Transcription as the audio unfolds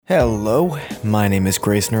Hello, my name is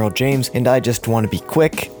Grayson Earl James, and I just want to be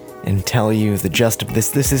quick and tell you the gist of this.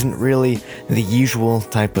 This isn't really the usual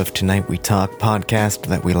type of Tonight We Talk podcast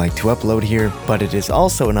that we like to upload here, but it is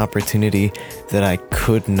also an opportunity that I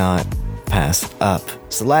could not pass up.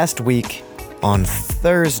 So last week, on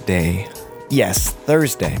Thursday,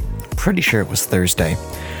 pretty sure it was Thursday,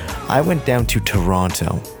 I went down to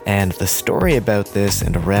Toronto, and the story about this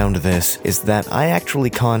and around this is that I actually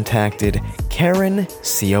contacted Caryn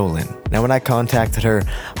Ceolin. Now, when I contacted her,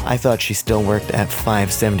 I thought she still worked at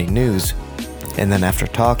 570 News, and then after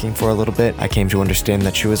talking for a little bit, I came to understand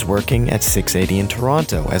that she was working at 680 in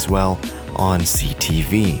Toronto as well on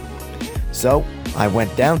CTV. So, I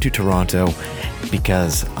went down to Toronto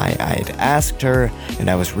because I'd asked her, and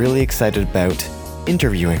I was really excited about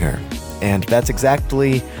interviewing her. And that's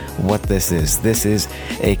exactly what this is. This is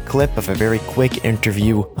a clip of a very quick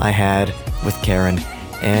interview I had with Caryn,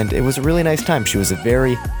 and it was a really nice time. She was a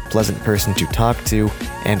very pleasant person to talk to,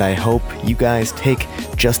 and I hope you guys take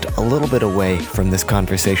just a little bit away from this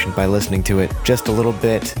conversation by listening to it. Just a little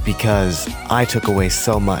bit, because I took away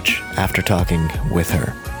so much after talking with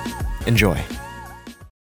her. Enjoy.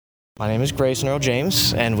 My name is Grayson Earl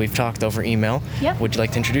James, and we've talked over email. Yep. Would you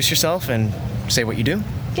like to introduce yourself and say what you do?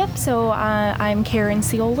 Yep, so I'm Caryn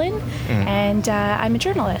Ceolin, and I'm a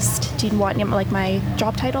journalist. Do you want my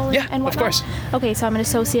job title and whatnot? Of course. Okay, so I'm an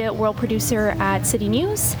associate world producer at City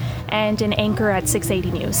News and an anchor at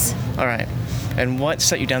 680 News. All right. And what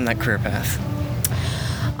set you down that career path?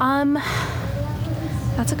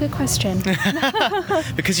 That's a good question.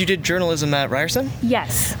 Because you did journalism at Ryerson?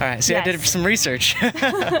 Yes. All right, so yes. I did some research.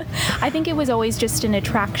 I think it was always just an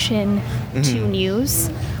attraction to news.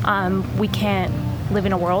 We can't live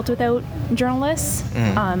in a world without journalists.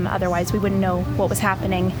 Otherwise, we wouldn't know what was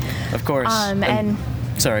happening. Of course. And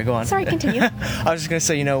sorry, go on. Sorry, continue. I was just going to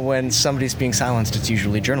say, when somebody's being silenced, it's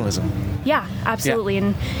usually journalism. Yeah, absolutely.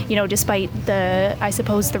 Yeah. And, despite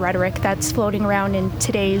the rhetoric that's floating around in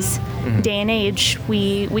today's day and age,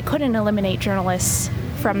 we couldn't eliminate journalists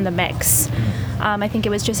from the mix. I think it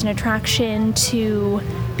was just an attraction to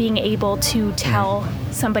being able to tell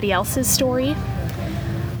somebody else's story.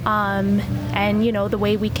 And, the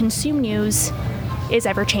way we consume news is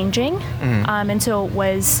ever changing. And so it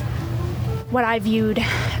was what I viewed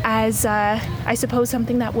as, I suppose,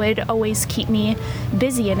 something that would always keep me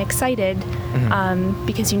busy and excited,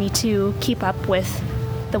 because you need to keep up with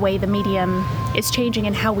the way the medium is changing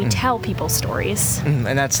and how we tell people's stories. And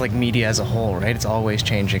that's like media as a whole, right? It's always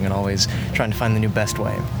changing and always trying to find the new best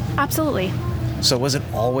way. Absolutely. So was it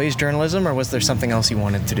always journalism, or was there something else you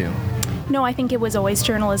wanted to do? No, I think it was always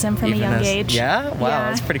journalism from a young age. Yeah? Wow, yeah.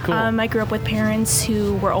 That's pretty cool. I grew up with parents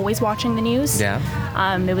who were always watching the news. Yeah.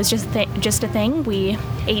 It was just a thing. We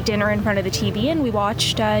ate dinner in front of the TV and we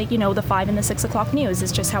watched, the 5 and the 6 o'clock news.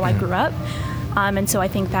 Is just how I grew up. And so I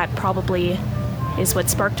think that probably is what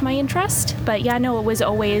sparked my interest. But yeah, no, it was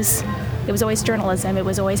always journalism. It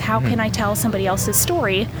was always, how can I tell somebody else's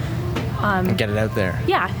story? And get it out there.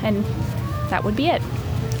 Yeah, and that would be it.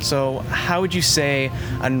 So how would you say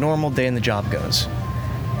a normal day in the job goes?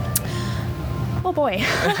 Oh boy.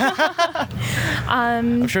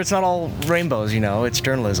 I'm sure it's not all rainbows, it's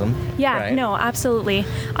journalism. Yeah, right? No, absolutely.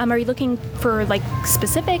 Are you looking for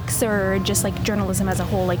specifics, or just journalism as a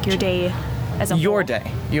whole, your day as a whole? Your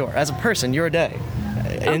day. As a person, your day.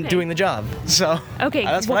 In doing the job. So okay,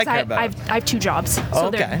 that's what I care about. I have 2 jobs,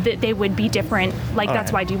 so they would be different.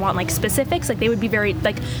 That's why. Do you want specifics? They would be very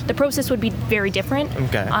the process would be very different.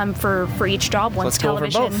 Okay. For each job, one's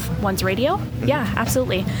television, one's radio. Yeah,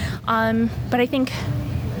 absolutely. But I think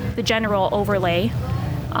the general overlay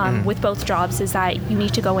with both jobs is that you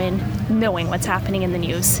need to go in knowing what's happening in the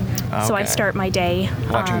news. Okay. So I start my day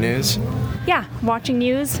watching news. Yeah, watching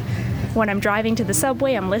news. When I'm driving to the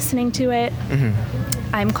subway, I'm listening to it.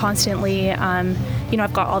 I'm constantly,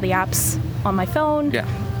 I've got all the apps on my phone,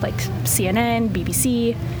 like CNN,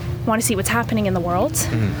 BBC, want to see what's happening in the world. So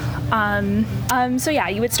yeah,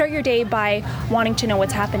 you would start your day by wanting to know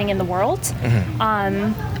what's happening in the world.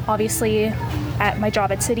 Obviously, at my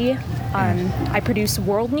job at City, I produce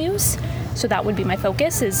world news, so that would be my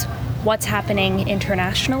focus, is what's happening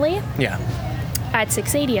internationally. Yeah. At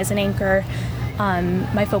 680 as an anchor,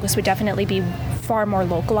 my focus would definitely be far more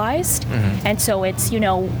localized. And so it's,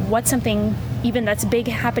 what's something even that's big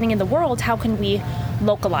happening in the world, how can we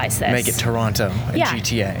localize this? Make it Toronto and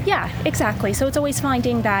GTA. Yeah, exactly. So it's always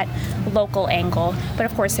finding that local angle. But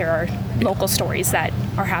of course there are local stories that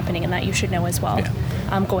are happening and that you should know as well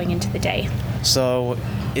going into the day. So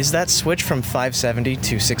is that switch from 570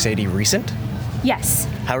 to 680 recent? Yes.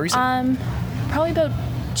 How recent? Probably about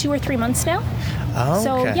 2 or 3 months now. Oh,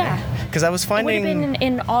 So, okay. yeah. Because I was It would finding... have been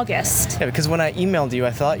in August. Yeah, because when I emailed you,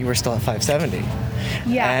 I thought you were still at 570.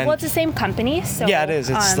 Yeah, And- well, it's the same company, so... Yeah, it is.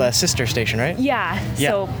 It's the sister station, right? Yeah, Yeah.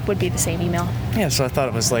 so would be the same email. Yeah, so I thought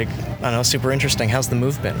it was like, I don't know, super interesting. How's the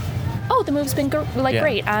move been? Oh, the move's been Yeah.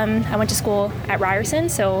 great. I went to school at Ryerson,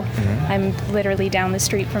 so I'm literally down the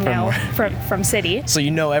street from from City. So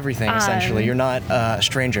you know everything, essentially. You're not a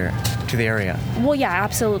stranger to the area. Well, yeah,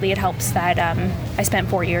 absolutely. It helps that I spent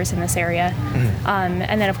 4 years in this area,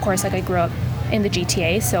 and then of course, like I grew up in the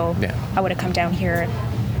GTA, so Yeah. I would have come down here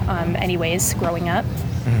anyways growing up.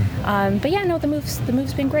 But yeah, no, the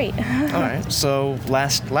move's been great. All right. So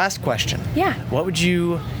last question. Yeah. What would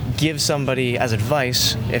you give somebody as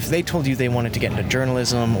advice if they told you they wanted to get into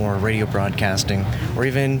journalism or radio broadcasting or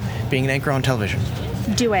even being an anchor on television?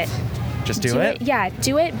 Do it. Just do it? Yeah,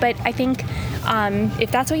 do it. But I think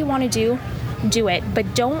if that's what you want to do it.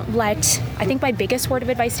 But don't let, I think my biggest word of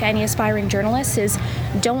advice to any aspiring journalist is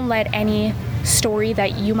don't let any story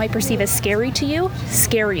that you might perceive as scary to you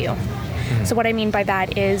scare you. So what I mean by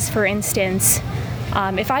that is, for instance,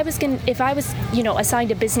 if I was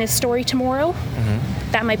assigned a business story tomorrow,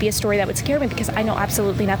 that might be a story that would scare me because I know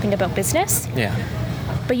absolutely nothing about business. Yeah.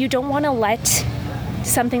 But you don't want to let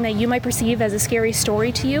something that you might perceive as a scary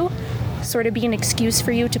story to you sort of be an excuse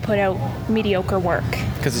for you to put out mediocre work.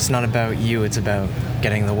 Because it's not about you, it's about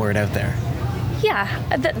getting the word out there. Yeah,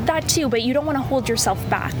 that too, but you don't want to hold yourself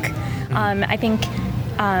back. I think,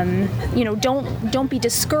 don't be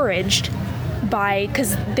discouraged by,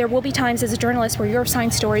 because there will be times as a journalist where you're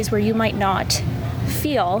assigned stories where you might not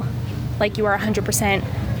feel like you are 100%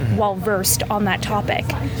 well versed on that topic,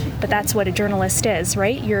 but that's what a journalist is,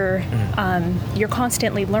 right? You're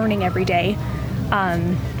constantly learning every day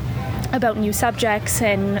about new subjects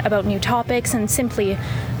and about new topics, and simply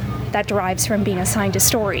that derives from being assigned a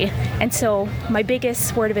story. And so my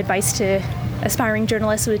biggest word of advice to aspiring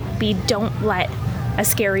journalists would be don't let a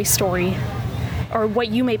scary story or what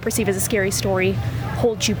you may perceive as a scary story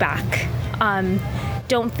hold you back.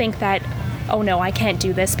 Don't think that, oh no, I can't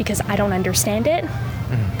do this because I don't understand it.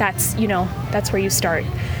 That's where you start.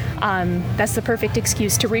 That's the perfect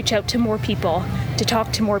excuse to reach out to more people, to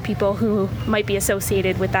talk to more people who might be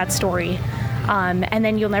associated with that story. And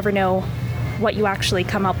then you'll never know what you actually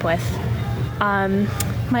come up with.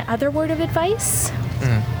 My other word of advice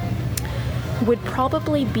would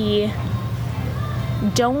probably be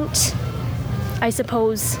don't, I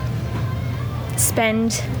suppose,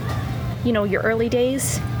 spend, your early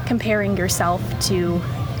days comparing yourself to,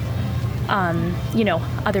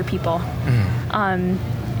 other people.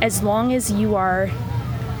 As long as you are,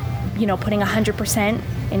 putting 100%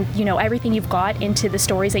 and, everything you've got into the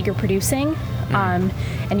stories that you're producing,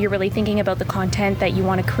 and you're really thinking about the content that you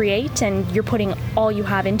want to create and you're putting all you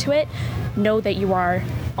have into it, know that you are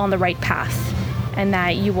on the right path and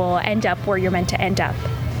that you will end up where you're meant to end up.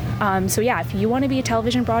 So yeah, if you want to be a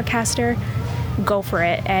television broadcaster, go for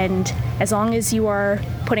it. And as long as you are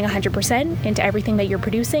putting 100% into everything that you're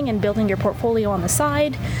producing and building your portfolio on the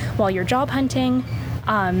side while you're job hunting,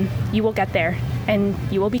 you will get there and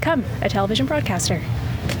you will become a television broadcaster.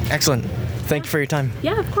 Excellent. Thank you for your time.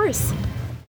 Yeah, of course.